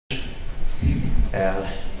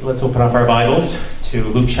Let's open up our Bibles to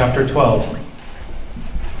Luke chapter 12.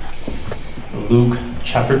 Luke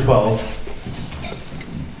chapter 12,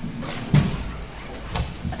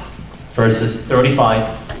 verses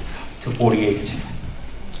 35 to 48.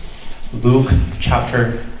 Luke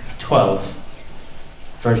chapter 12,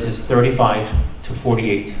 verses 35 to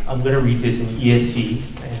 48. I'm going to read this in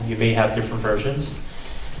ESV, and you may have different versions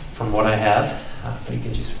from what I have, but you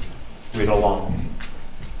can just read along.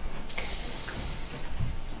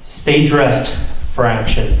 Stay dressed for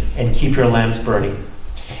action and keep your lamps burning,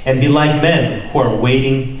 and be like men who are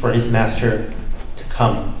waiting for his master to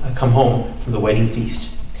come home from the wedding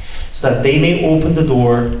feast, so that they may open the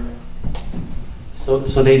door. So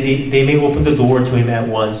they may open the door to him at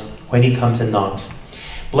once when he comes and knocks.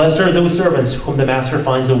 Blessed are those servants whom the master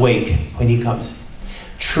finds awake when he comes.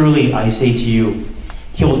 Truly, I say to you,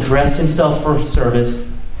 he will dress himself for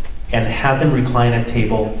service and have them recline at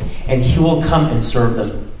table, and he will come and serve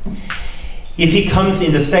them. If he comes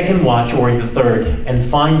in the second watch or in the third and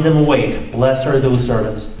finds them awake, blessed are those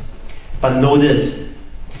servants. But know this,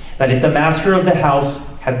 that if the master of the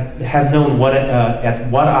house had known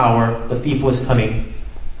at what hour the thief was coming,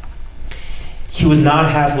 he would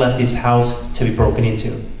not have left his house to be broken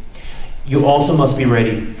into. You also must be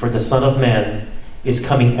ready, for the Son of Man is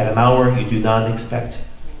coming at an hour you do not expect.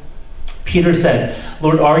 Peter said,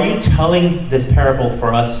 Lord, are you telling this parable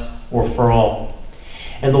for us or for all?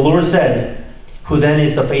 And the Lord said, who then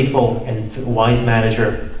is the faithful and wise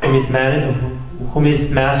manager, whom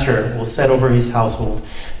his master will set over his household,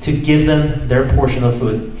 to give them their portion of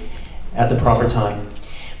food at the proper time.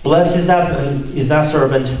 Blessed is that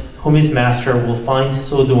servant whom his master will find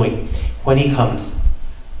so doing when he comes.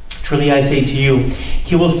 Truly I say to you,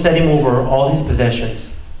 he will set him over all his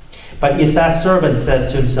possessions. But if that servant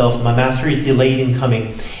says to himself, my master is delayed in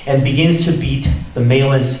coming, and begins to beat the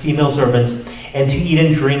male and female servants, and to eat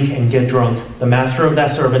and drink and get drunk, the master of that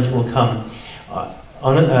servant will come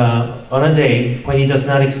on a day when he does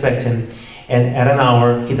not expect him, and at an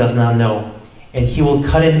hour he does not know, and he will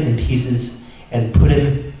cut him in pieces and put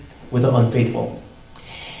him with the unfaithful.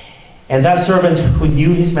 And that servant who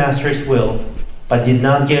knew his master's will, but did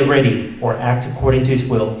not get ready or act according to his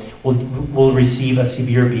will will receive a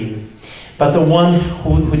severe beating. But the one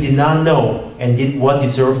who did not know and did what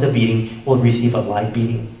deserved the beating will receive a light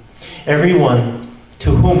beating. Everyone to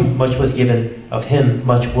whom much was given, of him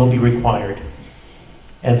much will be required.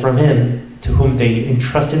 And from him to whom they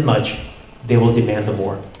entrusted much, they will demand the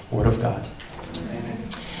more. Word of God.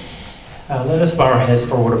 Let us bow our heads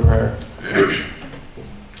for a word of prayer.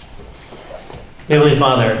 Heavenly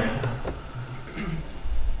Father,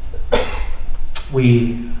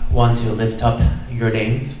 we want to lift up your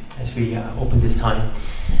name as we open this time.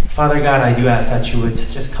 Father God, I do ask that you would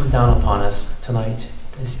just come down upon us tonight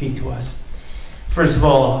and speak to us. First of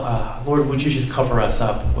all, Lord, would you just cover us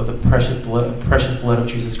up with the precious blood of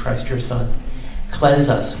Jesus Christ, your Son. Cleanse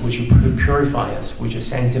us. Would you purify us? Would you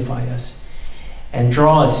sanctify us? And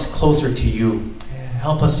draw us closer to you.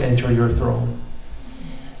 Help us to enter your throne.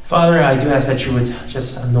 Father, I do ask that you would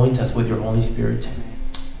just anoint us with your Holy Spirit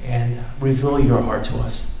and reveal your heart to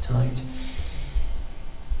us tonight.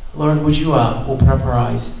 Lord, would you open up our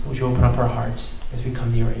eyes? Would you open up our hearts as we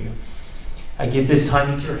come near you? I give this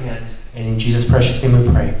time into your hands, and in Jesus' precious name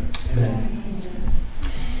we pray. Amen.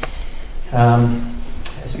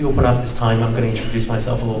 As we open up this time, I'm going to introduce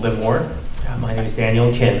myself a little bit more. My name is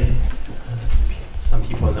Daniel Kim. Some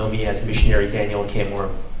people know me as Missionary Daniel Kim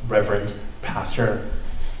or Reverend Pastor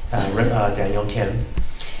Daniel Kim.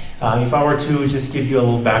 If I were to just give you a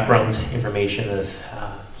little background information of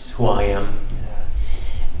just who I am,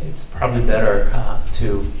 it's probably better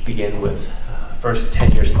to begin with first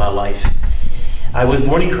 10 years of my life. I was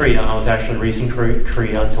born in Korea. I was actually raised in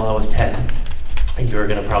Korea until I was 10. And you're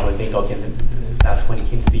going to probably think, okay, that's when he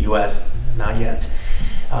came to the U.S. Not yet.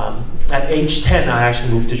 At age 10, I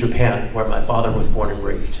actually moved to Japan, where my father was born and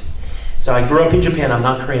raised. So I grew up in Japan. I'm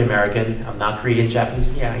not Korean American. I'm not Korean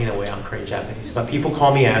Japanese. Yeah, in a way, I'm Korean Japanese. But people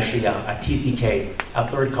call me actually a TCK, a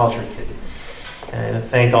third culture kid. And I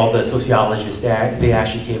thank all the sociologists that they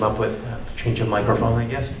actually came up with change of microphone, I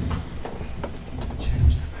guess.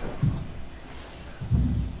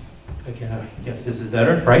 Okay, I guess this is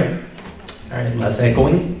better, right? All right, less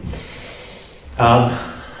echoing. I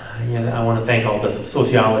want to thank all the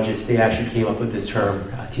sociologists. They actually came up with this term,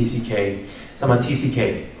 TCK. So I'm a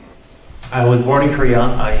TCK. I was born in Korea.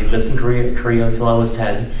 I lived in Korea until I was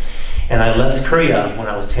 10. And I left Korea when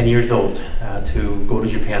I was 10 years old to go to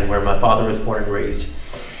Japan, where my father was born and raised.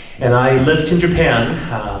 And I lived in Japan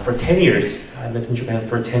for 10 years. I lived in Japan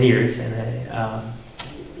for 10 years. And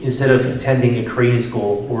instead of attending a Korean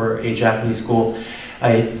school or a Japanese school,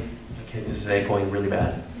 okay, this is going really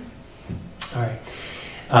bad. All right.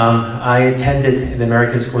 I attended an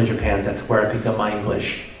American school in Japan. That's where I picked up my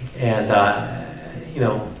English. And,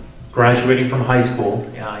 graduating from high school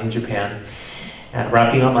in Japan and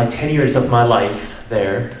wrapping up my 10 years of my life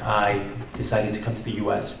there, I decided to come to the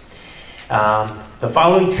U.S. The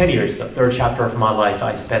following 10 years, the third chapter of my life,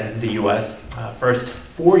 I spent in the U.S. First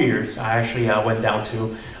 4 years, I actually went down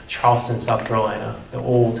to Charleston, South Carolina, the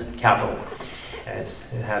old capital.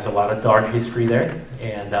 It has a lot of dark history there,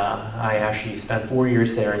 and I actually spent 4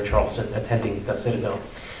 years there in Charleston attending the Citadel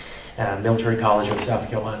Military College of South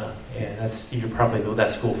Carolina. And you probably know that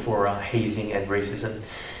school for hazing and racism,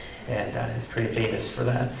 and it's pretty famous for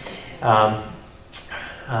that.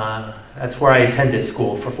 That's where I attended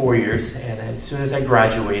school for 4 years, and as soon as I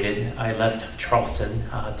graduated, I left Charleston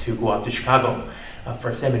to go out to Chicago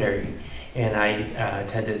for seminary. And I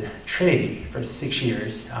attended Trinity for 6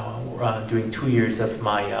 years, doing 2 years of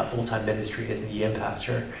my full-time ministry as an EM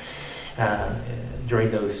pastor during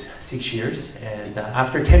those 6 years. And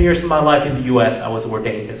after 10 years of my life in the U.S., I was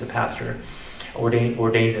ordained as a pastor,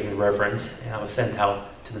 ordained as a reverend, and I was sent out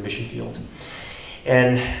to the mission field.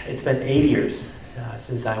 And it's been 8 years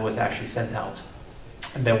since I was actually sent out.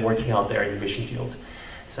 I've been working out there in the mission field.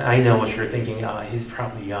 So I know what you're thinking, he's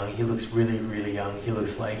probably young. He looks really, really young. He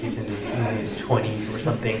looks like he's in his 20s or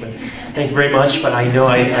something. But thank you very much. But I know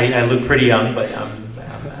I look pretty young, but I'm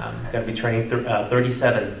going to be turning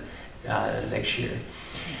 37 next year.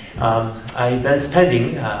 I've been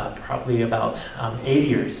spending probably about 8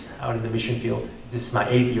 years out in the mission field. This is my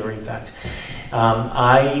 8th year, in fact.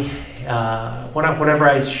 Whenever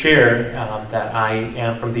I share that I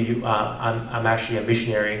am from the, I'm actually a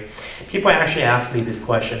missionary, people actually ask me this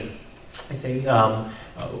question. They say,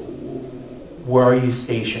 where are you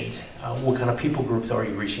stationed? What kind of people groups are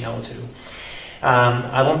you reaching out to?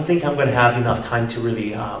 I don't think I'm going to have enough time to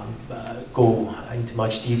really go into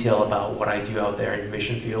much detail about what I do out there in the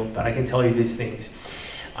mission field, but I can tell you these things.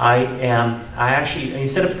 I actually,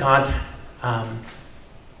 instead of God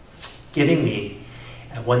giving me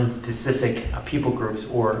one specific people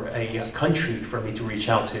groups or a country for me to reach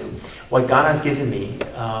out to, what God has given me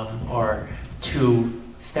are 2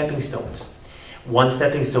 stepping stones. One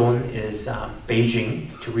stepping stone is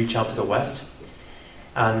Beijing, to reach out to the West.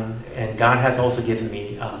 And God has also given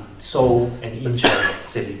me Seoul and Incheon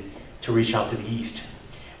City to reach out to the East.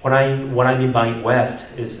 What I mean by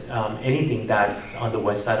West is anything that's on the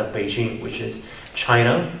west side of Beijing, which is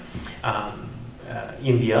China,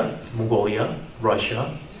 India, Mongolia,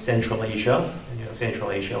 Russia, Central Asia, Central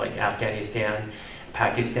Asia like Afghanistan,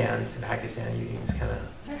 Pakistan is kind of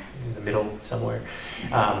in the middle somewhere,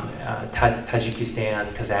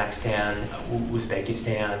 Tajikistan, Kazakhstan,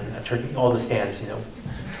 Uzbekistan, Turkey, all the stands,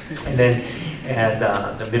 and then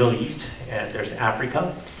the Middle East, and there's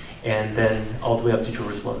Africa, and then all the way up to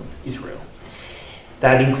Jerusalem, Israel.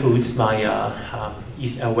 That includes my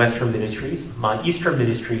Western ministries. My Eastern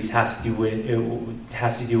ministries has to do with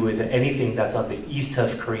anything that's on the east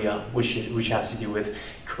of Korea, which has to do with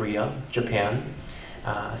Korea, Japan,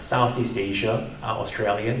 Southeast Asia,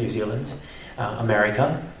 Australia, New Zealand,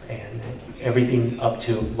 America, and everything up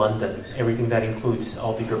to London. Everything that includes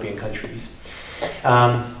all the European countries.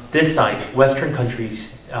 This side, Western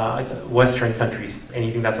countries,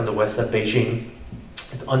 anything that's on the west of Beijing.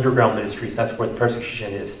 It's underground ministries, that's where the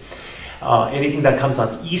persecution is. Anything that comes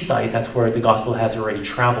on the east side, that's where the gospel has already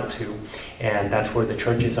traveled to, and that's where the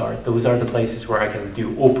churches are. Those are the places where I can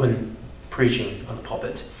do open preaching on the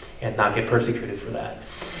pulpit and not get persecuted for that.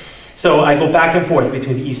 So I go back and forth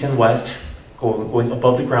between the east and west, going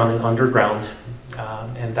above the ground and underground,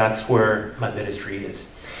 and that's where my ministry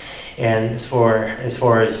is. And as far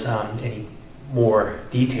as any more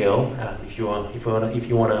detail, if you want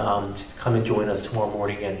to just come and join us tomorrow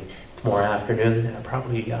morning and tomorrow afternoon,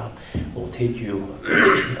 probably will take you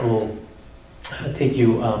a little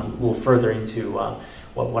further into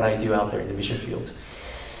what I do out there in the mission field.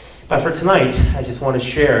 But for tonight, I just want to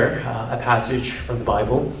share a passage from the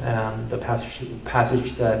Bible, the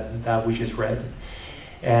passage that we just read.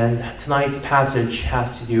 And tonight's passage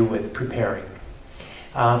has to do with preparing.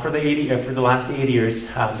 For the last 8 years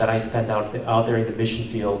that I spent out there in the mission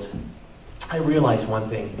field, I realized one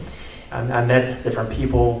thing. I met different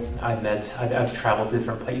people. I've traveled to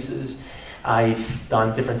different places. I've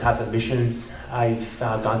done different types of missions. I've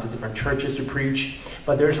gone to different churches to preach.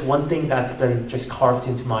 But there's one thing that's been just carved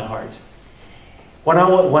into my heart. When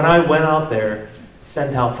I went out there,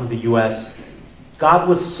 sent out from the U.S., God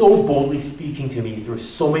was so boldly speaking to me through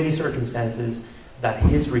so many circumstances that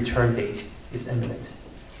His return date is imminent.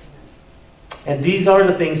 And these are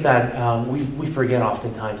the things that we forget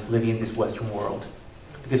oftentimes living in this Western world.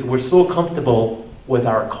 Because we're so comfortable with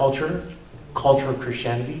our culture of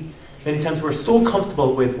Christianity. Many times we're so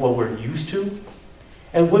comfortable with what we're used to.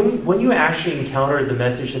 And when you actually encounter the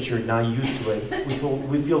message that you're not used to it,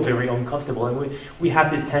 we feel very uncomfortable. And we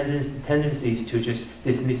have these tendencies to just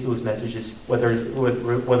dismiss those messages,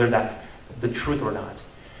 whether that's the truth or not.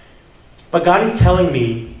 But God is telling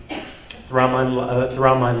me, throughout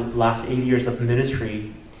my last 8 years of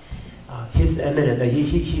ministry, His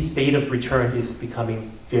date of return is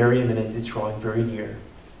becoming very imminent. It's drawing very near.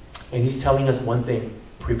 And He's telling us one thing: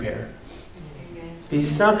 prepare.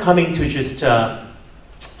 He's not coming to just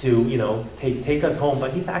take us home,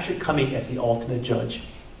 but He's actually coming as the ultimate judge.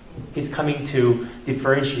 He's coming to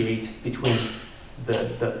differentiate between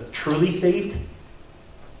the truly saved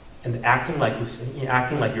and acting like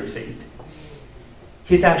you're saved.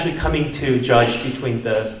 He's actually coming to judge between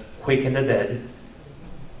the quick and the dead,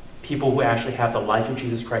 people who actually have the life of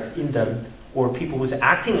Jesus Christ in them, or people who's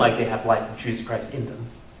acting like they have life of Jesus Christ in them.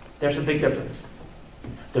 There's a big difference.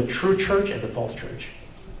 The true church and the false church.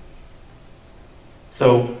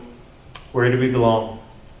 So, where do we belong?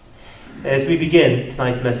 As we begin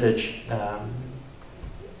tonight's message,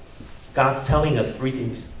 God's telling us three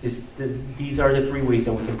things. These are the three ways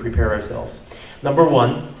that we can prepare ourselves. Number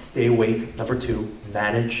one, stay awake. Number two,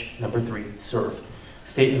 manage. Number three, serve.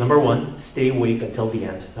 Number one, stay awake until the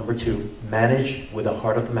end. Number two, manage with the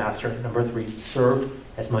heart of the master. Number three, serve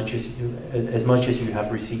as much as you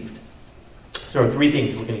have received. So three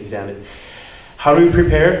things we can examine. How do we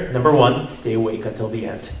prepare? Number one, stay awake until the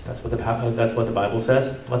end. That's what the Bible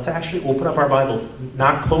says. Let's actually open up our Bibles,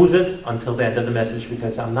 not close it until the end of the message,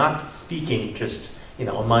 because I'm not speaking just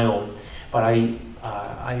on my own, but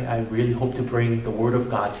I really hope to bring the Word of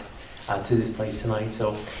God to this place tonight.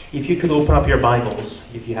 So if you could open up your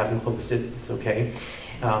Bibles, if you haven't closed it, it's okay.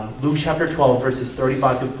 Luke chapter 12, verses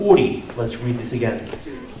 35 to 40. Let's read this again.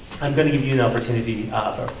 I'm going to give you an opportunity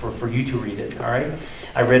for you to read it, all right?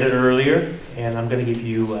 I read it earlier, and I'm going to give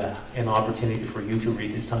you an opportunity for you to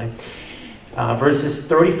read this time. Verses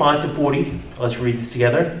 35 to 40. Let's read this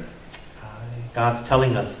together. God's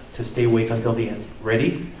telling us to stay awake until the end.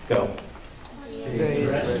 Ready? Go. Stay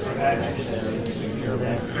your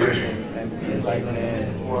and be like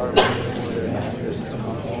men who are waiting for their masters to come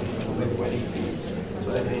home from the wedding feast,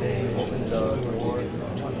 so that they may open the door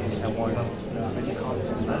at once. When He comes,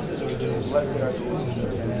 blessed are those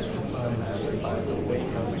servants whom the master finds awake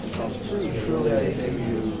when He comes. Truly I say to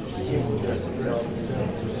you, He will dress Himself to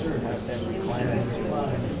have them recline at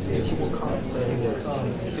His feet. He will come, saying,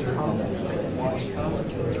 if He comes in the second watch,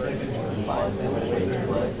 finds them awake,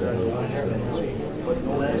 blessed are those servants. But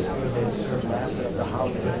no less than the master of the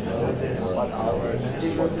house that know what hour He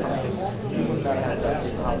was coming. He would not have left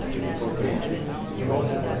his house to be forbidden. You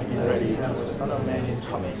also must be ready, for the Son of Man is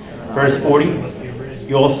coming. Verse 40.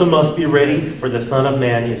 You also must be ready, for the Son of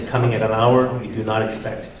Man is coming at an hour we do not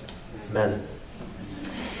expect. Amen.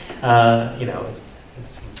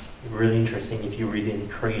 It's really interesting if you read in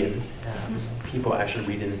Korean. People actually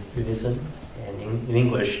read in unison. And in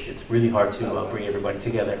English, it's really hard to bring everybody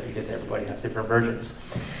together because everybody has different versions.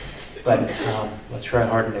 But let's try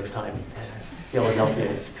harder next time. Philadelphia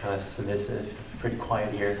is kind of submissive, pretty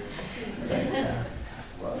quiet here.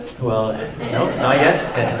 But, no, not yet.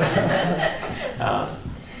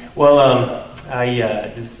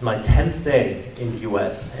 This is my 10th day in the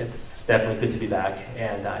U.S. It's definitely good to be back.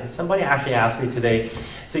 And somebody actually asked me today,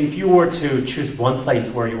 so if you were to choose one place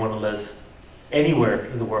where you want to live, anywhere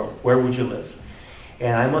in the world, where would you live?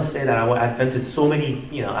 And I must say that I've been to so many,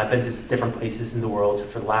 I've been to different places in the world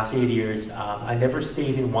for the last 8 years. I never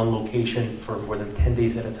stayed in one location for more than 10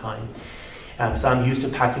 days at a time. So I'm used to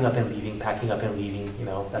packing up and leaving.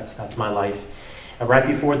 That's my life. Right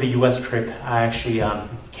before the US trip, I actually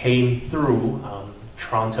came through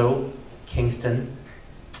Toronto, Kingston,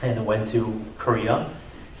 and went to Korea.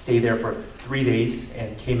 Stayed there for 3 days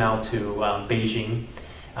and came out to Beijing,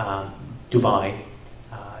 Dubai,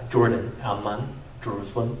 Jordan, Amman,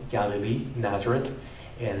 Jerusalem, Galilee, Nazareth,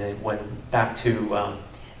 and then went back to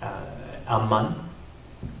Amman,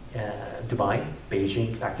 Dubai,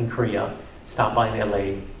 Beijing, back in Korea, stopped by in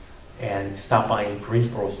LA, and stopped by in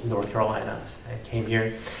Greensboro, North Carolina, and came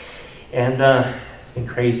here. And it's been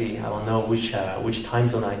crazy. I don't know which time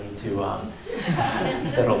zone I need to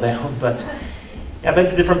settle down, but I've been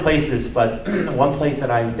to different places, but one place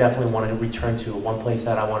that I definitely want to return to, one place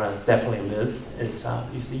that I want to definitely live is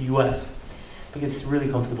the U.S. because it's really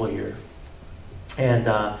comfortable here. And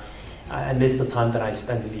I miss the time that I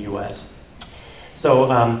spent in the U.S.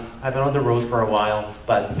 So I've been on the road for a while,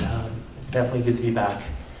 but it's definitely good to be back.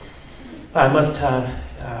 I must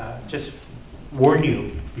just warn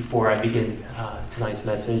you before I begin tonight's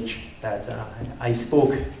message that I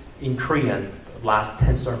spoke in Korean the last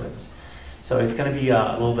 10 sermons. So it's going to be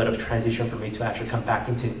a little bit of transition for me to actually come back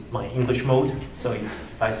into my English mode. So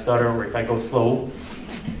if I stutter or if I go slow,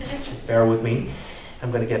 just bear with me.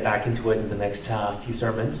 I'm going to get back into it in the next few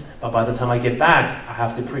sermons. But by the time I get back, I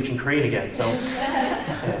have to preach in Korean again. So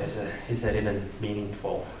is that even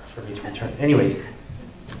meaningful for me to return? Anyways,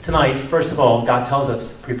 tonight, first of all, God tells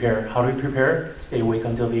us, prepare. How do we prepare? Stay awake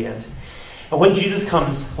until the end. And when Jesus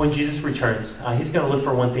comes, when Jesus returns, he's going to look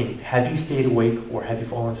for one thing. Have you stayed awake or have you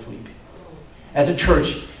fallen asleep? As a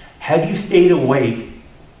church, have you stayed awake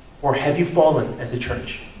or have you fallen as a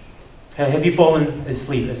church? Have you fallen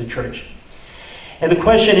asleep as a church? And the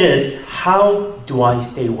question is, how do I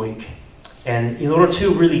stay awake? And in order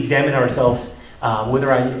to really examine ourselves,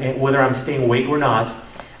 whether I'm staying awake or not,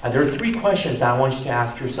 there are 3 questions that I want you to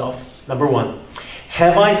ask yourself. Number 1,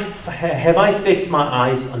 have I fixed my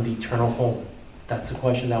eyes on the eternal home? That's the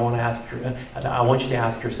question that I want you to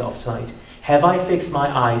ask yourselves tonight. Have I fixed my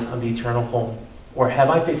eyes on the eternal home? Or have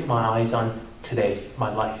I fixed my eyes on today,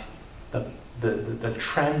 my life, the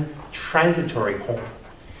transitory home?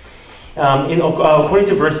 According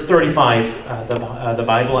to verse 35, the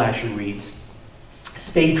Bible actually reads,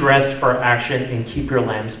 "Stay dressed for action and keep your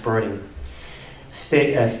lamps burning."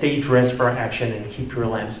 Stay dressed for action and keep your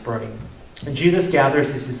lamps burning. And Jesus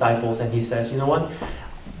gathers his disciples and he says, you know what?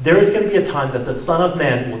 There is going to be a time that the Son of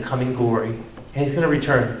Man will come in glory and he's going to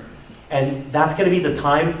return. And that's going to be the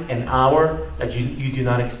time and hour that you do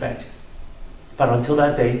not expect. But until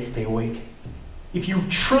that day, stay awake. If you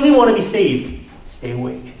truly want to be saved, stay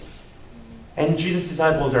awake. And Jesus'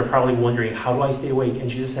 disciples are probably wondering, how do I stay awake? And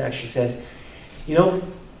Jesus actually says, you know,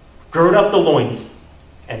 gird up the loins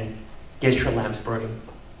and get your lamps burning.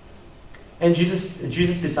 And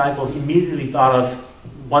Jesus' disciples immediately thought of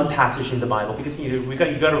one passage in the Bible, because you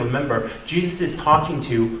got to remember, Jesus is talking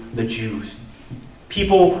to the Jews,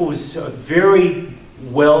 people who's very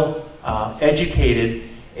well educated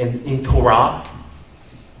in Torah.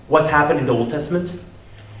 What's happened in the Old Testament?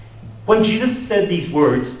 When Jesus said these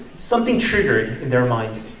words, something triggered in their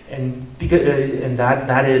minds, and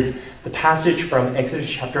that is the passage from Exodus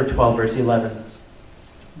chapter 12, verse 11.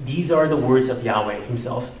 These are the words of Yahweh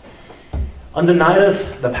himself. On the night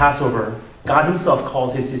of the Passover, God himself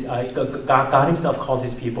calls his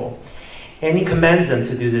people, and he commands them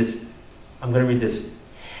to do this. I'm going to read this.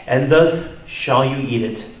 "And thus shall you eat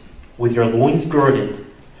it, with your loins girded,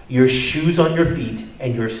 your shoes on your feet,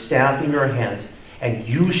 and your staff in your hand, and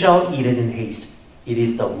you shall eat it in haste. It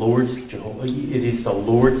is the Lord's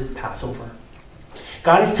Passover."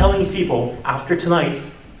 God is telling his people, after tonight,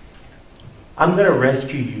 I'm going to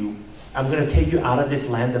rescue you. I'm going to take you out of this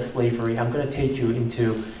land of slavery. I'm going to take you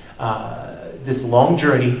into this long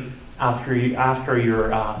journey after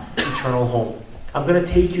your eternal home. I'm going to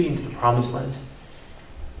take you into the promised land.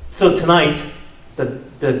 So tonight,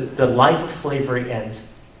 the life of slavery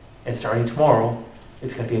ends, and starting tomorrow,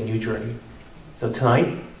 it's going to be a new journey. So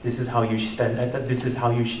tonight, this is how you should spend it. This is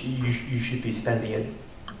how you should be spending it.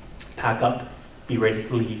 Pack up, be ready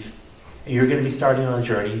to leave. And you're going to be starting on a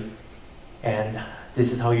journey, and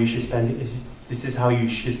this is how you should spend it. This is how you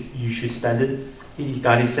should spend it.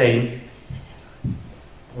 God is saying,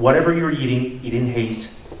 whatever you're eating, eat in haste.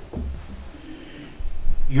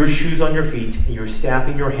 Your shoes on your feet, and your staff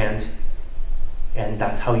in your hand, and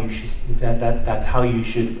that's how you should. That's how you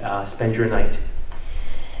should spend your night.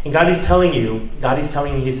 And God is telling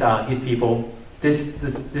his people,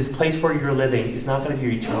 this place where you're living is not going to be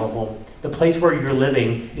your eternal home. The place where you're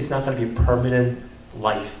living is not going to be a permanent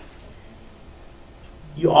life.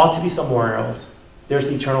 You ought to be somewhere else. There's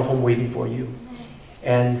an eternal home waiting for you.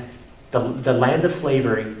 And the land of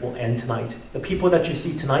slavery will end tonight. The people that you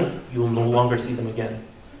see tonight, you will no longer see them again.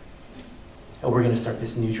 And we're going to start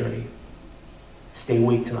this new journey. Stay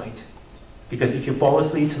awake tonight. Because if you fall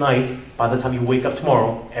asleep tonight, by the time you wake up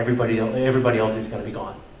tomorrow, everybody else is going to be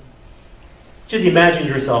gone. Just imagine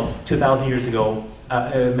yourself 2,000 years ago,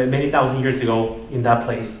 many thousand years ago in that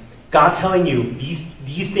place. God telling you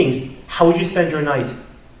these things. How would you spend your night?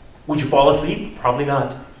 Would you fall asleep? Probably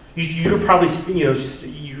not. You're probably,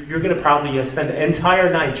 you're going to probably spend the entire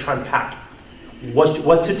night trying to pack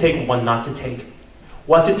what to take and what not to take.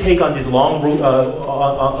 What to take on this long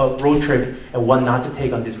road trip and what not to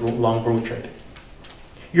take on this long road trip.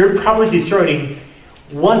 You're probably discerning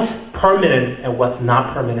what's permanent and what's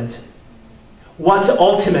not permanent. What's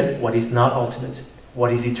ultimate, what is not ultimate.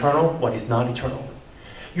 What is eternal, what is not eternal.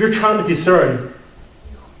 You're trying to discern,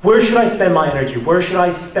 where should I spend my energy? Where should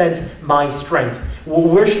I spend my strength?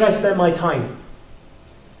 Where should I spend my time?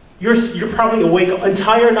 You're probably awake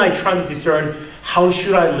entire night trying to discern, how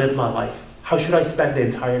should I live my life? How should I spend the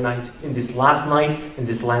entire night in this last night in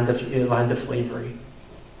this land of slavery?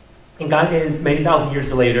 And God, many thousand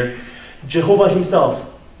years later, Jehovah himself,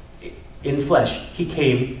 in flesh, he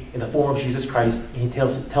came in the form of Jesus Christ, and he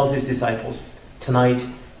tells his disciples, tonight,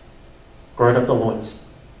 gird up the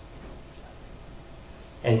loins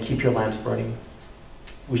and keep your lamps burning.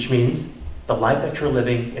 Which means the life that you're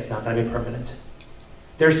living is not going to be permanent.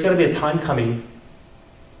 There's going to be a time coming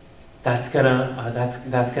that's going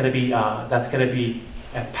to be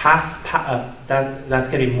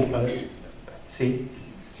see,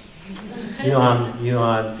 you know how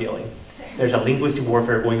I'm feeling. There's a linguistic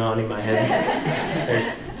warfare going on in my head.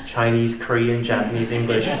 There's Chinese, Korean, Japanese,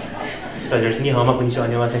 English. So there's ni hao ma konnichiwa,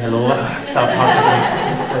 annyeonghaseyo, hello. Stop talking to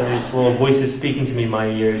me. So there's little voices speaking to me in my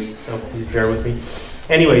ears. So please bear with me.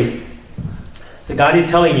 Anyways, so God is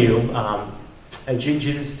telling you,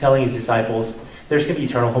 Jesus is telling his disciples, there's going to be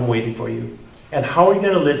eternal home waiting for you. And how are you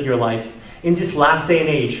going to live your life in this last day and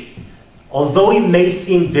age? Although it may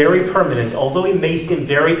seem very permanent, although it may seem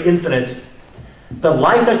very infinite, the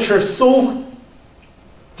life that you're so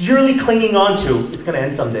dearly clinging on to, it's going to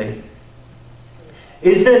end someday.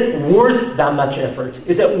 Is it worth that much effort?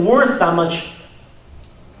 Is it worth that much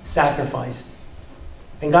sacrifice?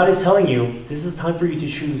 And God is telling you, this is time for you to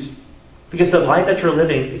choose. Because the life that you're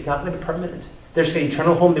living is not going to be permanent. There's an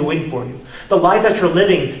eternal home there waiting for you. The life that you're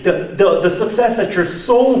living, the success that you're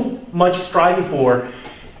so much striving for,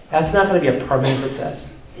 that's not going to be a permanent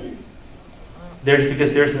success.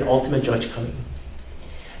 Because there's an ultimate judge coming.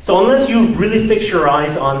 So unless you really fix your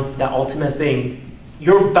eyes on that ultimate thing,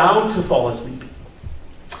 you're bound to fall asleep.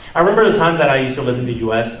 I remember the time that I used to live in the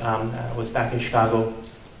US. I was back in Chicago.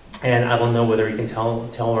 And I don't know whether you can tell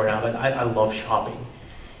or not, but I love shopping.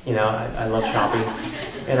 You know, I love shopping.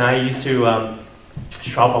 And I used to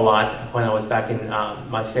shop a lot when I was back in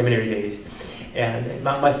my seminary days. And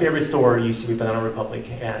my favorite store used to be Banana Republic.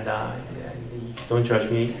 And don't judge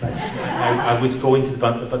me, but I would go into the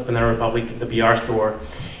Banana Republic, the BR store.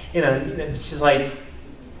 You know, it's just like,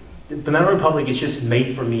 the Banana Republic is just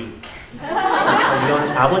made for me.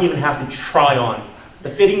 I won't even have to try on. The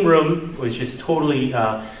fitting room was just totally,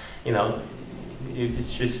 you know,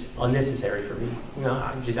 it's just unnecessary for me. You know,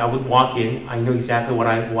 I would walk in, I know exactly what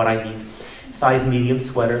I need. Size medium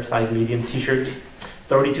sweater, size medium t-shirt,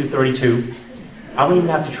 32. I wouldn't even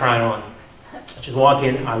have to try it on. Just walk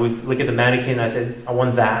in, I would look at the mannequin, I said, I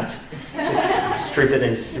want that. Just strip it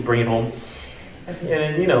and just bring it home.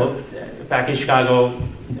 And you know, back in Chicago,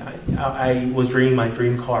 I was dreaming my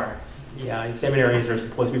dream car. Yeah, seminaries are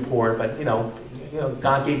supposed to be poor, but you know,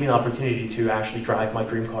 God gave me an opportunity to actually drive my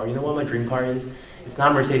dream car. You know what my dream car is? It's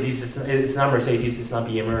not Mercedes. It's not Mercedes. It's not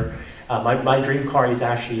Beamer. My dream car is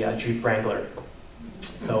actually a Jeep Wrangler.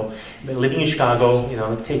 So, living in Chicago, you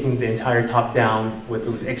know, taking the entire top down with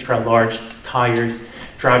those extra large tires,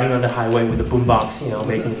 driving on the highway with a boombox, you know,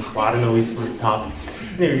 making a lot of noise with the top.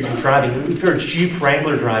 You're driving. If you're a Jeep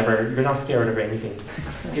Wrangler driver, you're not scared of anything.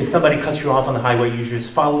 If somebody cuts you off on the highway, you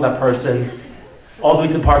just follow that person all the way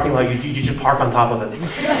to the parking lot. You just park on top of it.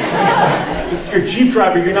 If you're a Jeep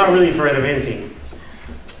driver, you're not really afraid of anything.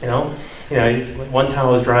 You know, one time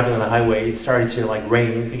I was driving on the highway, it started to like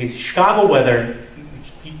rain because Chicago weather,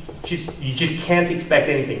 you just can't expect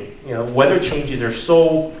anything. You know, weather changes are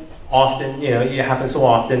so often. You know, it happens so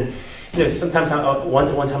often. You know, sometimes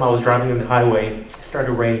one time I was driving on the highway, it started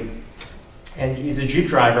to rain, and as a Jeep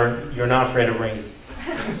driver, you're not afraid of rain.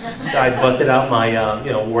 So I busted out my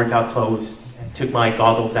workout clothes, and took my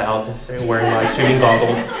goggles out, wearing my swimming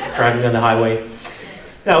goggles, driving on the highway.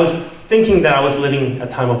 And I was thinking that I was living a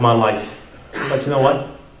time of my life, but you know what?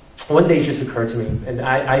 One day it just occurred to me, and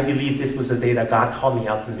I believe this was the day that God called me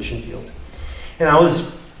out to the mission field. And I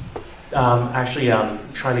was actually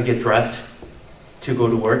trying to get dressed to go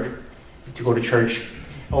to work, to go to church.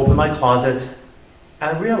 I opened my closet,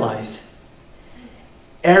 and I realized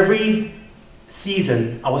every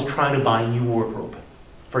season I was trying to buy a new wardrobe.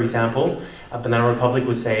 For example, Banana Republic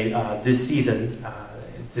would say, this season,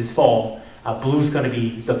 this fall, blue's going to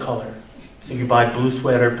be the color. So you buy blue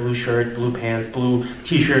sweater, blue shirt, blue pants, blue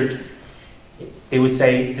t-shirt. They would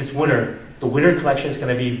say, this winter, the winter collection is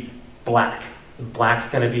going to be black. Black's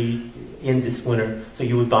going to be in this winter. So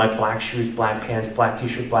you would buy black shoes, black pants, black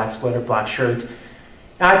t-shirt, black sweater, black shirt.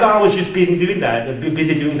 And I thought I was just busy doing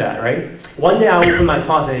that, right? One day I opened my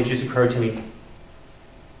closet and it just occurred to me,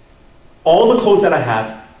 all the clothes that I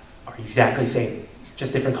have are exactly the same,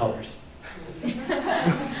 just different colors.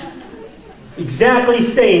 Exactly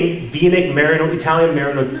same V-neck merino, Italian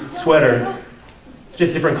merino sweater,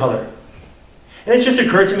 just different color. And it just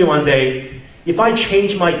occurred to me one day, If I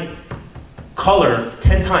change my color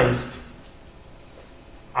 10 times,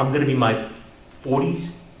 I'm going to be in my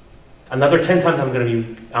 40s. Another 10 times, I'm going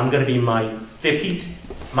to be in my 50s.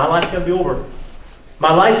 My life's going to be over.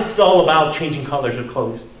 My life's all about changing colors of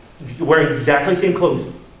clothes. Wearing exactly the same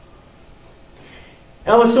clothes.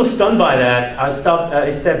 And I was so stunned by that,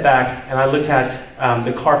 I stepped back and I looked at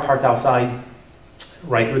the car parked outside,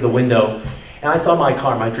 right through the window. And I saw my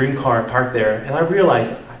car, my dream car, parked there. And I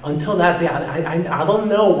realized, until that day, I don't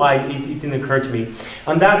know why it didn't occur to me.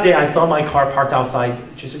 On that day, I saw my car parked outside.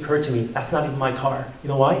 It just occurred to me, that's not even my car. You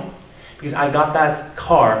know why? Because I got that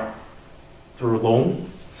car through a loan,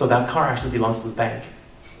 so that car actually belongs to the bank.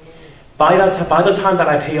 By the time that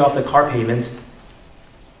I pay off the car payment,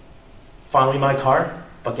 finally my car,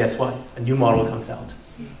 but guess what? A new model comes out.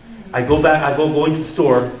 I go into the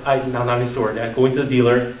store, not in the store, I go into the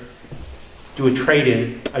dealer, do a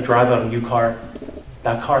trade-in, I drive out a new car.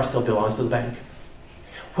 That car still belongs to the bank.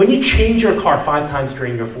 When you change your car 5 times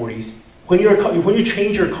during your 40s, when you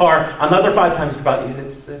change your car another 5 times,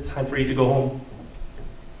 it's time for you to go home.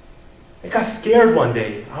 I got scared one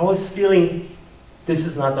day. I was feeling, this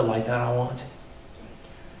is not the life that I want.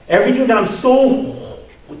 Everything that I'm so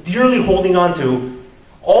dearly holding on to,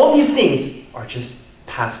 all these things are just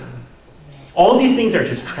passing. All these things are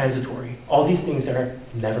just transitory. All these things are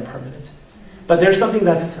never permanent. But there's something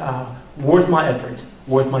that's worth my effort,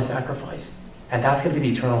 worth my sacrifice, and that's going to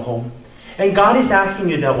be the eternal home. And God is asking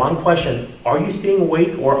you that one question: are you staying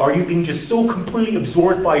awake, or are you being just so completely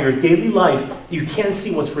absorbed by your daily life you can't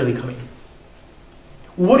see what's really coming?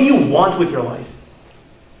 What do you want with your life?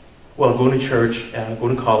 Well, going to church,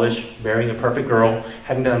 going to college, marrying a perfect girl,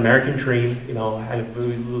 having that American dream,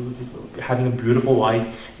 having a beautiful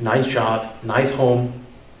wife, nice job, nice home,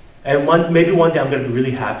 and maybe one day I'm going to be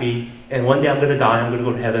really happy, and one day I'm going to die, I'm going to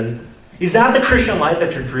go to heaven. Is that the Christian life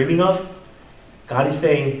that you're dreaming of? God is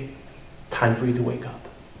saying, time for you to wake up.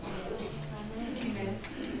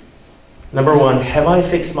 Number 1, have I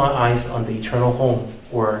fixed my eyes on the eternal home,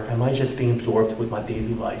 or am I just being absorbed with my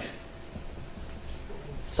daily life?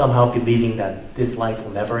 Somehow believing that this life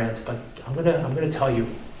will never end, but I'm gonna tell you,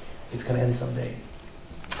 it's gonna end someday.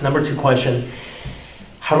 Number 2 question,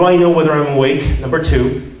 how do I know whether I'm awake? Number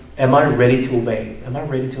 2, am I ready to obey? Am I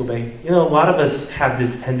ready to obey? A lot of us have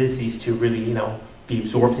these tendencies to really, be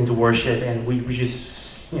absorbed into worship, and we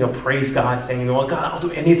just, praise God, saying, God, I'll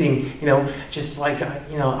do anything, just like,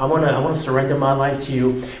 I want to surrender my life to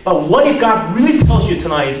you. But what if God really tells you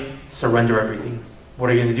tonight, surrender everything? What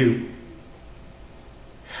are you going to do?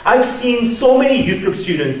 I've seen so many youth group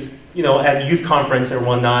students, at youth conference or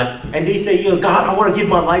whatnot, and they say, God, I want to give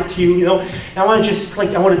my life to you, and I want to just,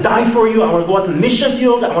 I want to die for you, I want to go out to the mission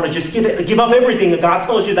field, I want to just give up everything. And God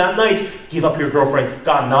tells you that night, give up your girlfriend.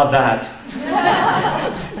 God, not that.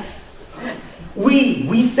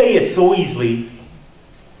 We say it so easily,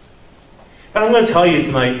 but I'm going to tell you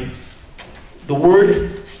tonight, the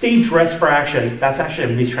word stay dressed for action, that's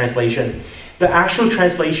actually a mistranslation. The actual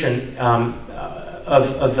translation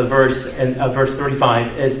of the verse, and verse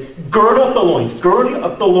 35 is gird up the loins. Gird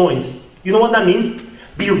up the loins. You know what that means?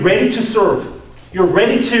 Be ready to serve. You're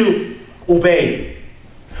ready to obey.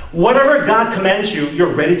 Whatever God commands you,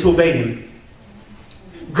 you're ready to obey Him.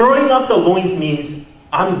 Girding up the loins means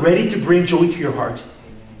I'm ready to bring joy to your heart.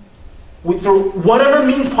 Through whatever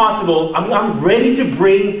means possible, I'm ready to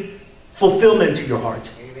bring fulfillment to your heart.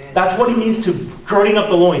 Amen. That's what it means to girding up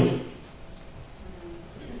the loins.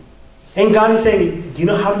 And God is saying, you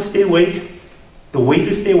know how to stay awake? The way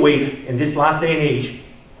to stay awake in this last day and age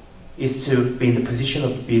is to be in the position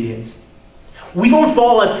of obedience. We don't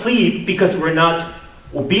fall asleep because we're not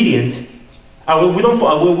obedient. It's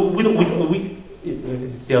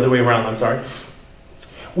the other way around, I'm sorry.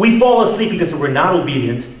 We fall asleep because we're not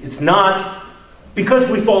obedient. It's not because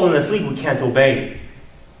we've fallen asleep we can't obey.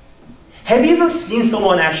 Have you ever seen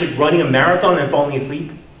someone actually running a marathon and falling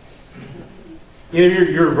asleep?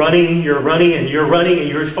 You're running, and you're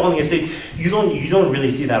falling asleep. You don't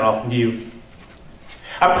really see that often, do you?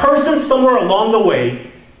 A person somewhere along the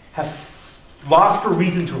way has lost a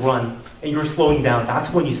reason to run, and you're slowing down.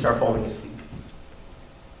 That's when you start falling asleep.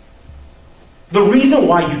 The reason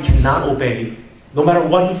why you cannot obey, no matter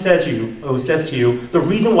what he says to you, the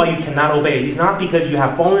reason why you cannot obey is not because you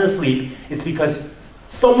have fallen asleep. It's because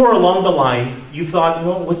somewhere along the line you thought,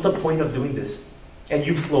 what's the point of doing this? And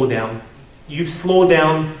you've slowed down. You've slowed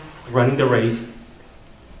down running the race.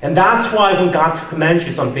 And that's why when God commands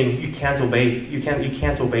you something, you can't obey. You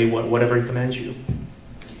can't obey whatever He commands you.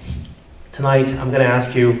 Tonight, I'm going to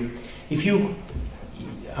ask you to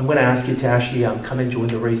actually come and join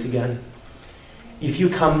the race again. If you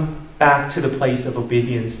come back to the place of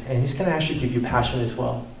obedience, and He's going to actually give you passion as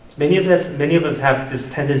well. Many of us have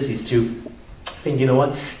this tendencies to think, you know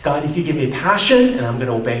what, God, if you give me passion, and I'm going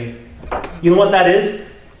to obey. You know what that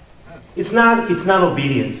is? It's not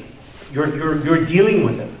obedience. You're dealing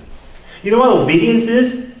with Him. You know what obedience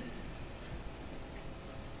is?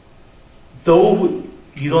 Though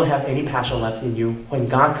you don't have any passion left in you, when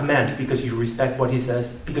God commands, because you respect what He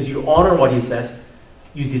says, because you honor what He says,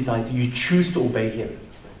 you choose to obey Him.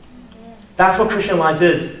 That's what Christian life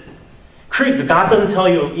is. God doesn't tell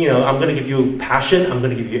you, I'm going to give you passion, I'm going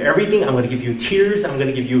to give you everything, I'm going to give you tears, I'm going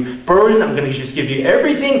to give you burden, I'm going to just give you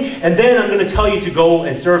everything, and then I'm going to tell you to go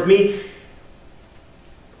and serve me.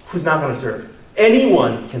 Who's not going to serve?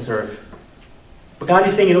 Anyone can serve. But God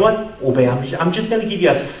is saying, you know what? Obey. I'm just going to give you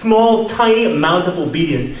a small, tiny amount of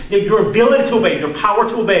obedience. Your ability to obey, your power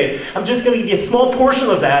to obey. I'm just going to give you a small portion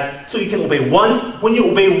of that so you can obey once. When you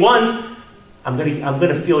obey once, I'm going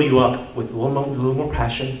to fill you up with a little more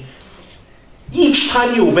passion. Each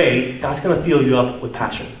time you obey, God's going to fill you up with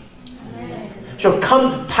passion. So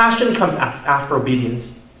passion comes after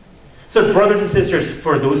obedience. So brothers and sisters,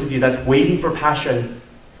 for those of you that's waiting for passion,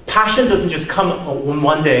 passion doesn't just come on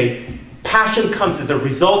one day. Passion comes as a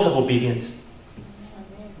result of obedience.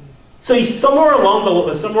 So somewhere along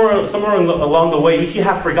the way, if you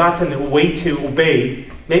have forgotten a way to obey,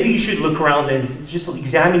 maybe you should look around and just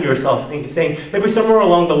examine yourself and saying, maybe somewhere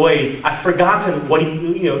along the way, I've forgotten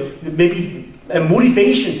maybe a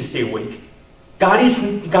motivation to stay awake. God has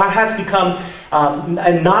become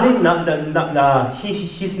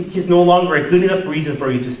He's no longer a good enough reason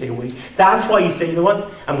for you to stay awake. That's why you say, you know what?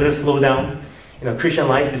 I'm going to slow down. Christian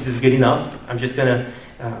life, this is good enough. I'm just going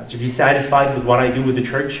to be satisfied with what I do with the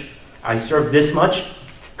church. I serve this much.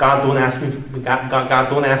 God don't ask me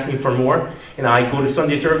for more. I go to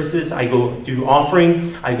Sunday services. I go do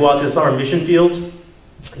offering. I go out to the summer mission field.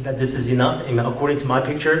 That this is enough. And according to my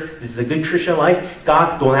picture, this is a good Christian life.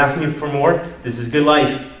 God, don't ask me for more. This is good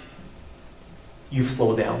life. You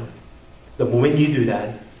slow down. The moment you do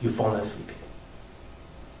that, you fall asleep.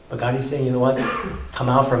 But God is saying, you know what? Come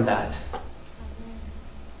out from that.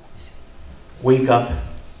 Wake up.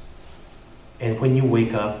 And when you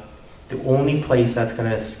wake up, the only place that's going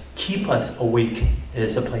to keep us awake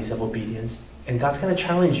is a place of obedience. And God's going to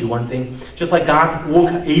challenge you one thing. Just like God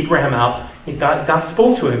woke Abraham up, God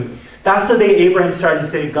spoke to him. That's the day Abraham started to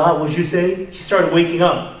say, God, what did you say? He started waking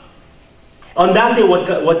up. On that day,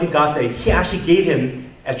 what did God say? He actually gave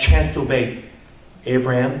him a chance to obey.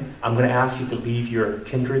 Abraham, I'm going to ask you to leave your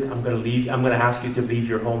kindred. I'm going to ask you to leave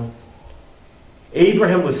your home.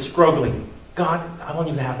 Abraham was struggling. God, I don't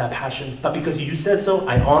even have that passion. But because you said so,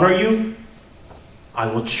 I honor you. I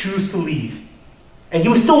will choose to leave. And he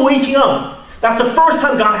was still waking up. That's the first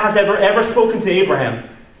time God has ever spoken to Abraham.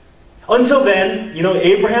 Until then,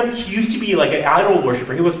 Abraham, he used to be like an idol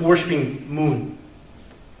worshiper. He was worshiping moon.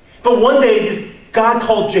 But one day, this God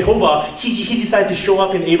called Jehovah, he decided to show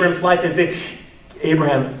up in Abraham's life and say,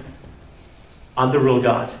 Abraham, I'm the real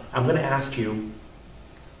God. I'm going to ask you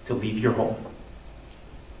to leave your home.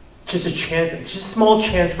 Just a chance, just a small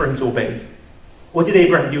chance for him to obey. What did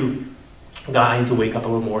Abraham do? God, I need to wake up a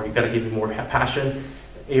little more. You've got to give me more passion.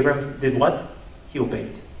 Abraham did what? He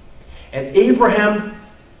obeyed. And Abraham,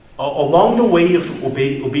 along the way of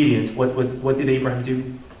obedience, what did Abraham do?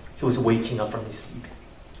 He was waking up from his sleep.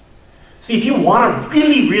 See, if you want to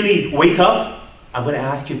really, really wake up, I'm going to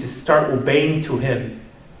ask you to start obeying to him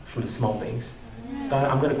from the small things. God,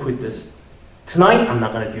 I'm going to quit this. Tonight, I'm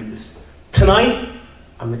not going to do this. Tonight,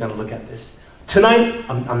 I'm not going to look at this. Tonight,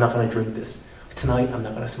 I'm not going to drink this. Tonight, I'm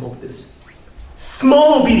not going to smoke this.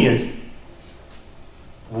 Small obedience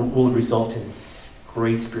will result in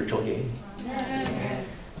great spiritual gain.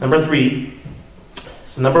 Number 3.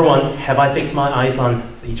 So number 1, have I fixed my eyes on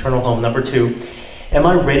the eternal home? Number 2, am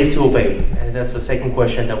I ready to obey? And that's the second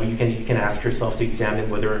question that you can ask yourself to examine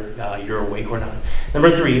whether you're awake or not.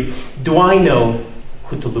 Number 3, do I know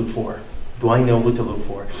who to look for? Do I know who to look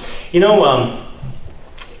for?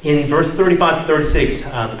 In verse 35 to 36,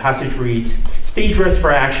 the passage reads, stay dressed for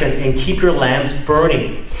action and keep your lamps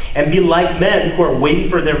burning, and be like men who are waiting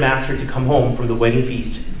for their master to come home from the wedding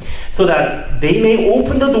feast, so that they may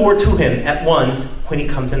open the door to him at once when he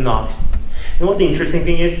comes and knocks. You know what the interesting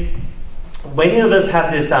thing is? Many of us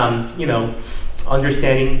have this,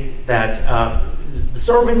 understanding that the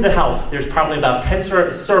servant in the house, there's probably about 10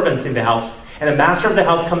 servants in the house, and the master of the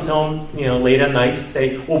house comes home, late at night,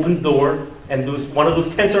 say, open the door. And one of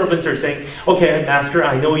those 10 servants are saying, okay, master,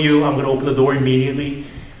 I know you. I'm going to open the door immediately.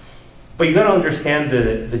 But you got to understand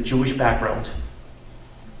the Jewish background.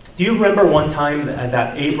 Do you remember one time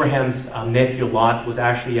that Abraham's nephew Lot was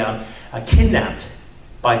actually kidnapped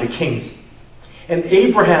by the kings. And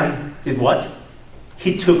Abraham did what?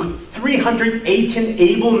 He took 318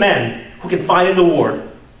 able men who can fight in the war.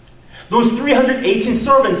 Those 318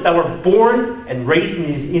 servants that were born and raised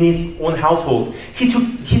in his own household, he took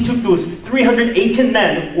those 318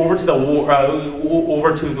 men over to the war,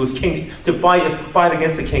 over to those kings to fight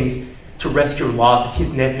against the kings, to rescue Lot,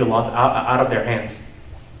 his nephew Lot, out of their hands.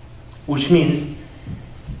 Which means,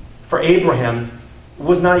 for Abraham, it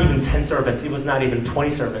was not even 10 servants, it was not even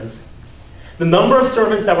 20 servants. The number of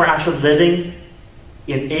servants that were actually living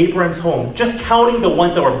in Abraham's home, just counting the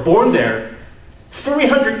ones that were born there,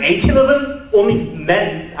 318 of them, only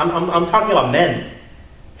men. I'm talking about men.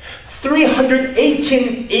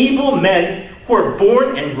 318 able men who were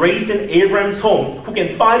born and raised in Abraham's home, who can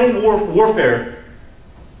fight in warfare.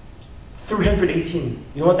 318.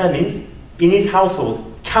 You know what that means? In his household,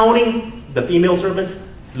 counting the female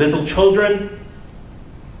servants, little children,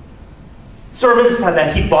 servants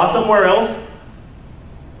that he bought somewhere else,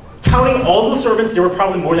 counting all those servants, there were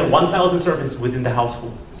probably more than 1,000 servants within the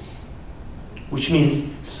household. Which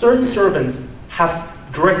means certain servants have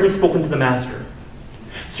directly spoken to the master.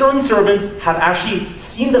 Certain servants have actually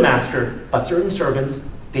seen the master, but certain servants,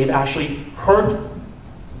 they've actually heard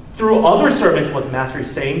through other servants what the master is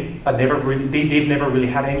saying, but they've never really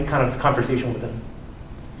had any kind of conversation with him.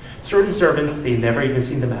 Certain servants, they've never even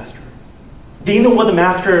seen the master. They know what the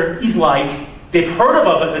master is like. They've heard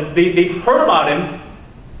about him,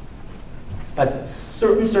 but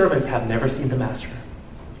certain servants have never seen the master.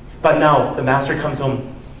 But now the master comes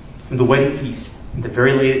home from the wedding feast in the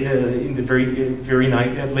very late,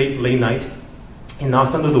 late night. He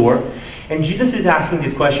knocks on the door, and Jesus is asking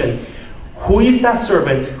this question: who is that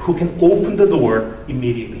servant who can open the door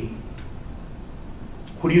immediately?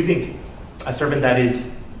 Who do you think? A servant that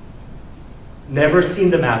is never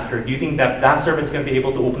seen the master. Do you think that that servant's going to be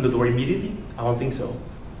able to open the door immediately? I don't think so.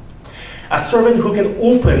 A servant who can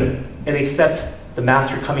open and accept the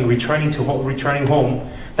master returning home.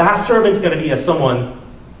 That servant's going to be someone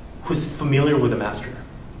who's familiar with the master.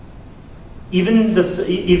 Even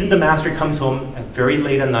the master comes home at very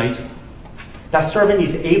late at night, that servant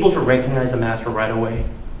is able to recognize the master right away.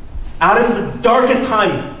 Out of the darkest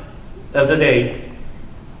time of the day,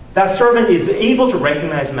 that servant is able to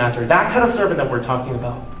recognize the master. That kind of servant that we're talking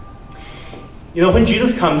about. You know, when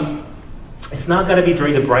Jesus comes, it's not going to be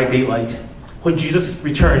during the bright daylight. When Jesus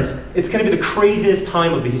returns, it's going to be the craziest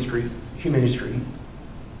time of the human history.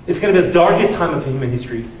 It's going to be the darkest time of human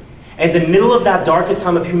history. And in the middle of that darkest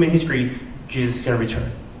time of human history, Jesus is going to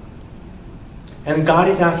return. And God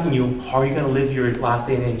is asking you, how are you going to live your last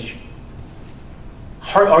day and age?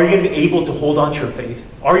 Are you going to be able to hold on to your faith?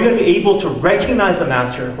 Are you going to be able to recognize the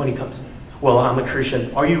master when he comes? Well, I'm a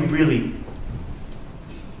Christian. Are you really?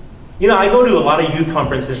 You know, I go to a lot of youth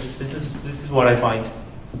conferences. This is what I find.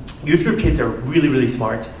 Youth group kids are really, really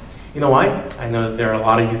smart. You know why? I know there are a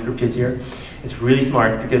lot of youth group kids here. It's really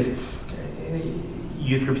smart because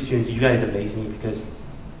youth group students, you guys amaze me, because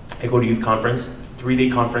I go to youth conference,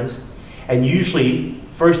 3-day conference, and usually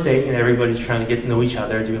first day, everybody's trying to get to know each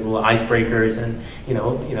other, doing little icebreakers, and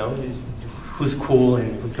who's cool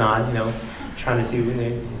and who's not, trying to see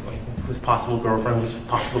who's possible girlfriend, who's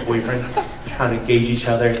possible boyfriend, trying to gauge each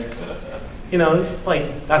other. It's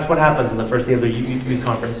like, that's what happens on the first day of the youth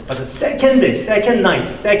conference. But the second night,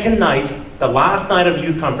 the last night of the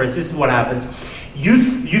youth conference, this is what happens.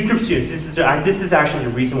 Youth group students, this is actually the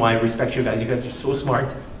reason why I respect you guys. You guys are so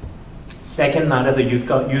smart. Second night of the youth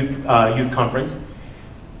conference,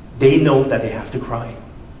 they know that they have to cry.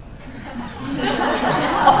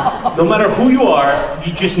 No matter who you are,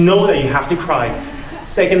 you just know that you have to cry.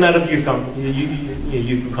 Second night of the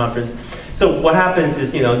youth conference. So what happens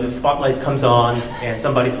is, the spotlight comes on, and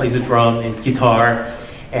somebody plays a drum and guitar,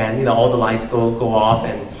 and all the lights go off,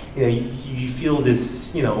 and you feel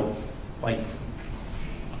this, like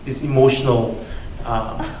this emotional,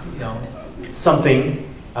 something.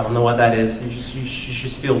 I don't know what that is. You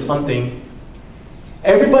just feel something.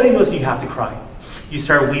 Everybody knows you have to cry. You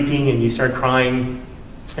start weeping and you start crying,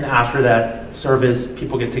 and after that service,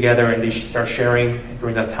 people get together and they start sharing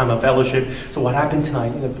during that time of fellowship. So what happened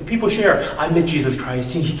tonight? People share. I met Jesus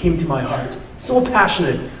Christ. He came to my heart. So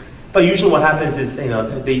passionate. But usually what happens is,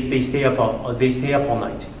 they stay up all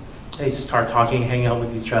night. They start talking, hanging out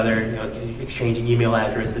with each other, exchanging email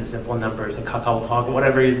addresses and phone numbers and Kakao Talk or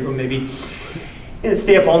whatever it may be.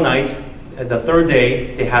 Stay up all night. The third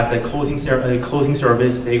day, they have the closing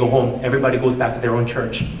service. They go home. Everybody goes back to their own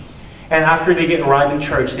church. And after they arrive in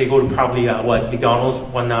church, they go to probably McDonald's,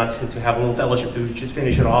 whatnot, to have a little fellowship to just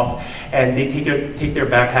finish it off. And they take their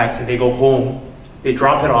backpacks and they go home. They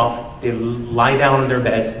drop it off. They lie down in their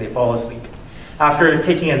beds and they fall asleep. After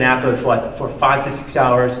taking a nap of for 5 to 6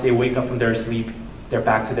 hours, they wake up from their sleep. They're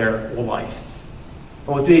back to their old life.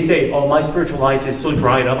 And what do they say? Oh, my spiritual life is so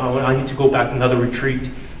dried up. I need to go back to another retreat.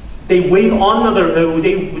 They wait on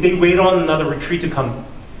another retreat to come.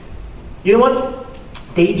 You know what?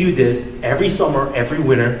 They do this every summer, every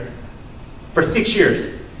winter, for 6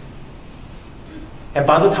 years. And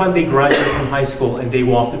by the time they graduate from high school and they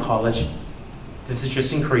go off to college, this is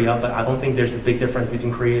just in Korea, but I don't think there's a big difference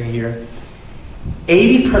between Korea and here.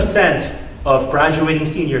 80% of graduating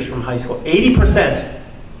seniors from high school, 80%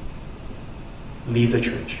 leave the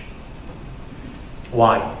church.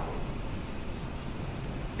 Why?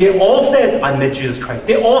 They all said, I met Jesus Christ.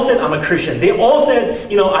 They all said, I'm a Christian. They all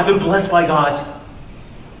said, I've been blessed by God.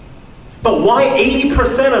 But why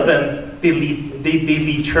 80% of them, they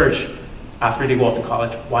leave church after they go off to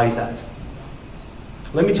college? Why is that?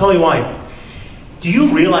 Let me tell you why. Do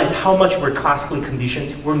you realize how much we're classically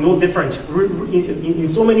conditioned? We're no different. In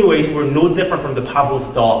so many ways, we're no different from the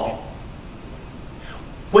Pavlov's dog.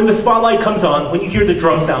 When the spotlight comes on, when you hear the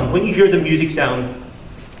drum sound, when you hear the music sound,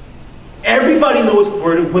 everybody knows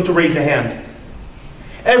when to raise a hand.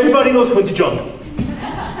 Everybody knows when to jump.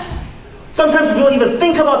 Sometimes we don't even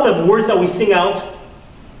think about the words that we sing out.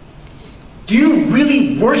 Do you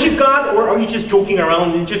really worship God, or are you just joking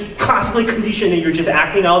around and just classically conditioned and you're just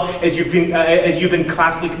acting out as you've been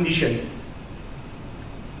classically conditioned?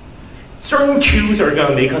 Certain cues are going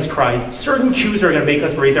to make us cry. Certain cues are going to make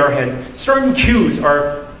us raise our hands. Certain cues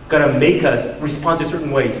are going to make us respond to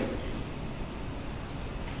certain ways.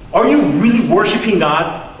 Are you really worshiping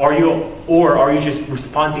God, or are you just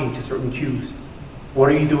responding to certain cues? What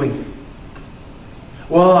are you doing?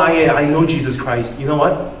 Well, I know Jesus Christ. You know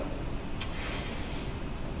what?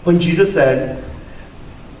 When Jesus said,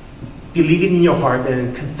 believe it in your heart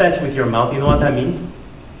and confess with your mouth, you know what that means?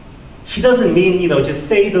 He doesn't mean, just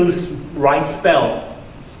say those right spell.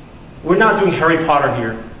 We're not doing Harry Potter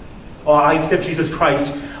here. Oh, I accept Jesus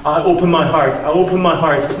Christ. I open my heart. I open my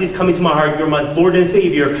heart. Please come into my heart. You're my Lord and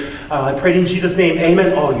Savior. I prayed in Jesus' name.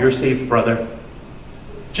 Amen. Oh, you're saved, brother.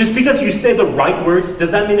 Just because you say the right words,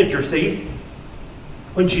 does that mean that you're saved?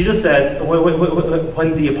 When Jesus said,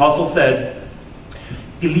 when the apostle said,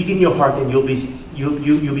 believe in your heart and you'll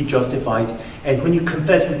be justified. And when you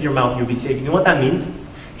confess with your mouth, you'll be saved. You know what that means?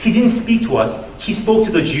 He didn't speak to us. He spoke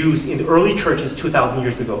to the Jews in the early churches 2,000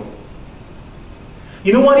 years ago.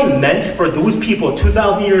 You know what it meant for those people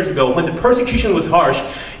 2,000 years ago when the persecution was harsh?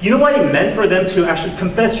 You know what it meant for them to actually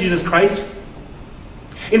confess Jesus Christ?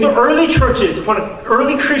 In the early churches, when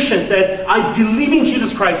early Christians said, I believe in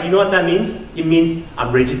Jesus Christ, you know what that means? It means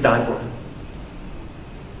I'm ready to die for him.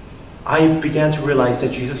 I began to realize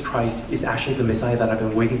that Jesus Christ is actually the Messiah that I've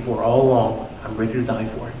been waiting for all along. I'm ready to die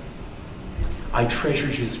for him. I treasure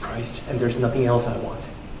Jesus Christ, and there's nothing else I want.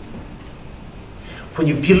 When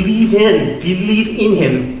you believe in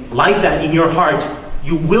him like that in your heart,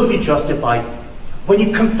 you will be justified. When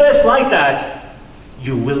you confess like that,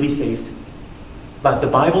 you will be saved. But the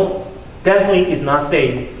Bible definitely is not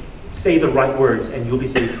saying, say the right words and you'll be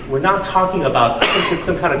saved. We're not talking about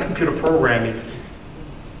some kind of computer programming.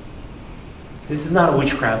 This is not a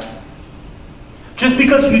witchcraft. Just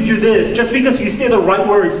because you do this, just because you say the right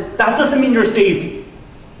words, that doesn't mean you're saved.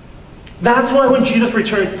 That's why when Jesus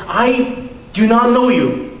returns, I do not know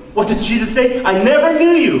you. What did Jesus say? I never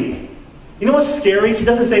knew you. You know what's scary? He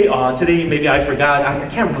doesn't say, today maybe I forgot. I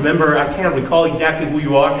can't remember. I can't recall exactly who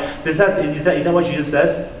you are. Is that what Jesus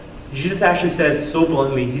says? Jesus actually says so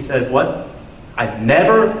bluntly, he says, what? I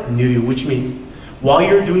never knew you, which means while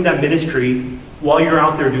you're doing that ministry, while you're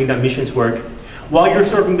out there doing that missions work, while you're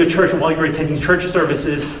serving the church, while you're attending church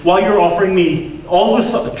services, while you're offering me all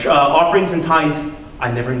those offerings and tithes,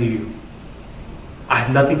 I never knew you. I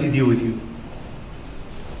have nothing to do with you.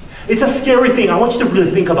 It's a scary thing. I want you to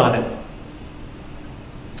really think about it.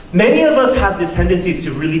 Many of us have these tendencies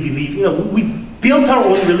to really believe, we built our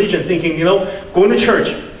own religion thinking, going to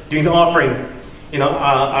church, doing the offering,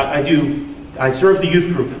 I serve the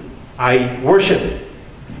youth group, I worship,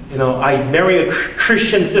 I marry a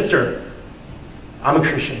Christian sister. I'm a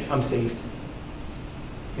Christian, I'm saved.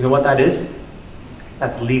 You know what that is?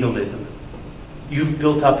 That's legalism. You've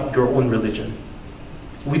built up your own religion.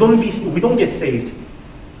 We don't get saved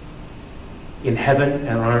in heaven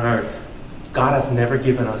and on earth. God has never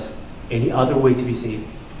given us any other way to be saved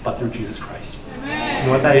but through Jesus Christ. Amen. You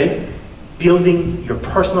know what that is? Building your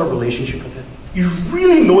personal relationship with him. You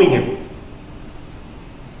really knowing him.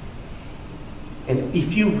 And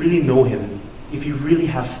if you really know him, if you really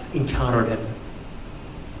have encountered him,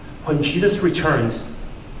 when Jesus returns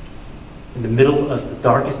in the middle of the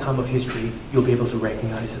darkest time of history, you'll be able to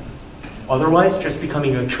recognize him. Otherwise, just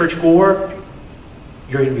becoming a churchgoer,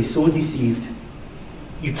 you're going to be so deceived.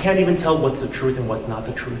 You can't even tell what's the truth and what's not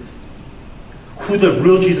the truth. Who the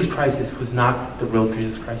real Jesus Christ is, who's not the real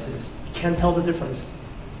Jesus Christ is. You can't tell the difference.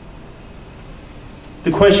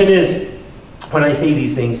 The question is, when I say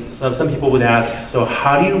these things, some people would ask, so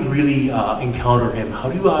how do you really encounter him? How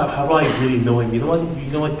do I really know him? You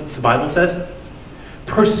know what the Bible says?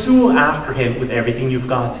 Pursue after him with everything you've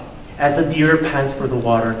got. As a deer pants for the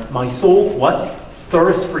water, my soul, what?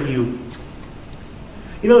 Thirsts for you.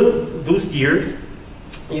 You know, those deers,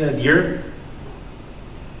 deer,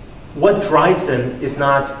 what drives them is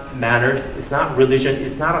not manners, it's not religion,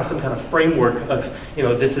 it's not some kind of framework of,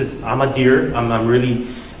 I'm a deer, I'm really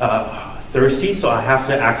thirsty, so I have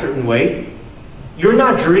to act a certain way. You're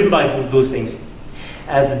not driven by those things.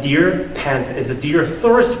 As a deer pants, as a deer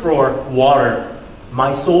thirsts for water,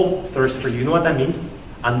 my soul thirsts for you. You know what that means?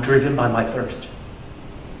 I'm driven by my thirst.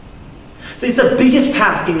 So it's the biggest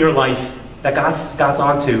task in your life that God's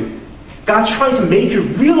onto. God's trying to make you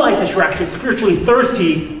realize that you're actually spiritually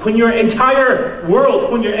thirsty when your entire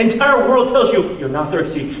world tells you you're not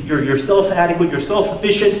thirsty. You're self-adequate, you're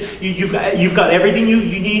self-sufficient, you've got everything you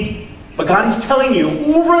need. But God is telling you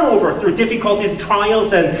over and over through difficulties,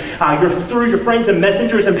 trials, and through your friends and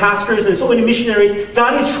messengers and pastors and so many missionaries,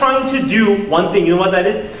 God is trying to do one thing. You know what that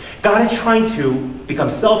is? God is trying to become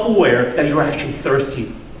self-aware that you're actually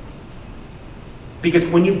thirsty. Because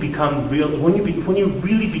when you become real, when you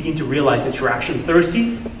really begin to realize that you're actually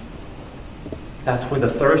thirsty, that's when the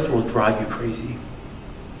thirst will drive you crazy.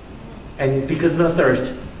 And because of the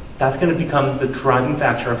thirst, that's going to become the driving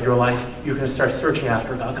factor of your life. You're going to start searching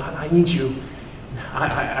after God. God, I need you.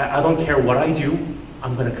 I don't care what I do.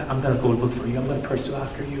 I'm going to go look for you. I'm going to pursue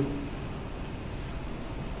after you.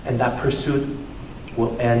 And that pursuit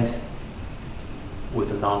will end with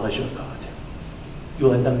the knowledge of God.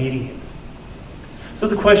 You'll end up meeting him. So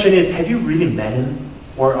the question is, have you really met him?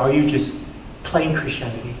 Or are you just playing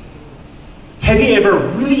Christianity? Have you ever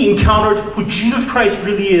really encountered who Jesus Christ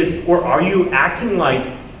really is? Or are you acting like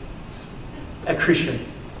a Christian?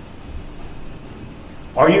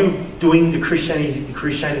 Are you doing the Christianity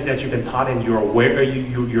that you've been taught and you're aware,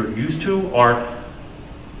 you're used to? Or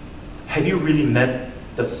have you really met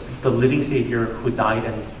the living Savior who died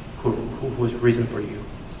and who was risen for you?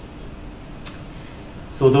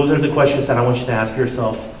 So those are the questions that I want you to ask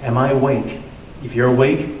yourself. Am I awake? If you're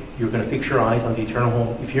awake, you're going to fix your eyes on the eternal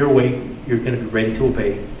home. If you're awake, you're going to be ready to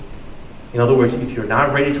obey. In other words, if you're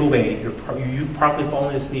not ready to obey, you've probably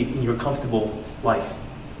fallen asleep in your comfortable life.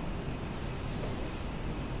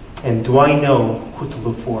 And do I know who to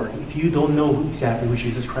look for? If you don't know exactly who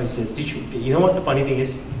Jesus Christ is, you know what the funny thing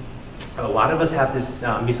is? A lot of us have this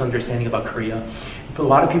misunderstanding about Korea. A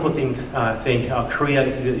lot of people think Korea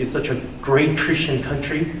is such a great Christian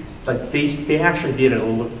country, but they actually did a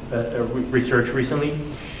little research recently.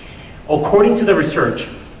 According to the research,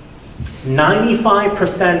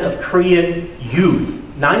 95% of Korean youth,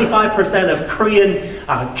 95% of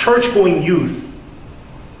Korean church-going youth,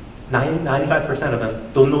 95% of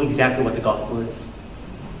them don't know exactly what the gospel is.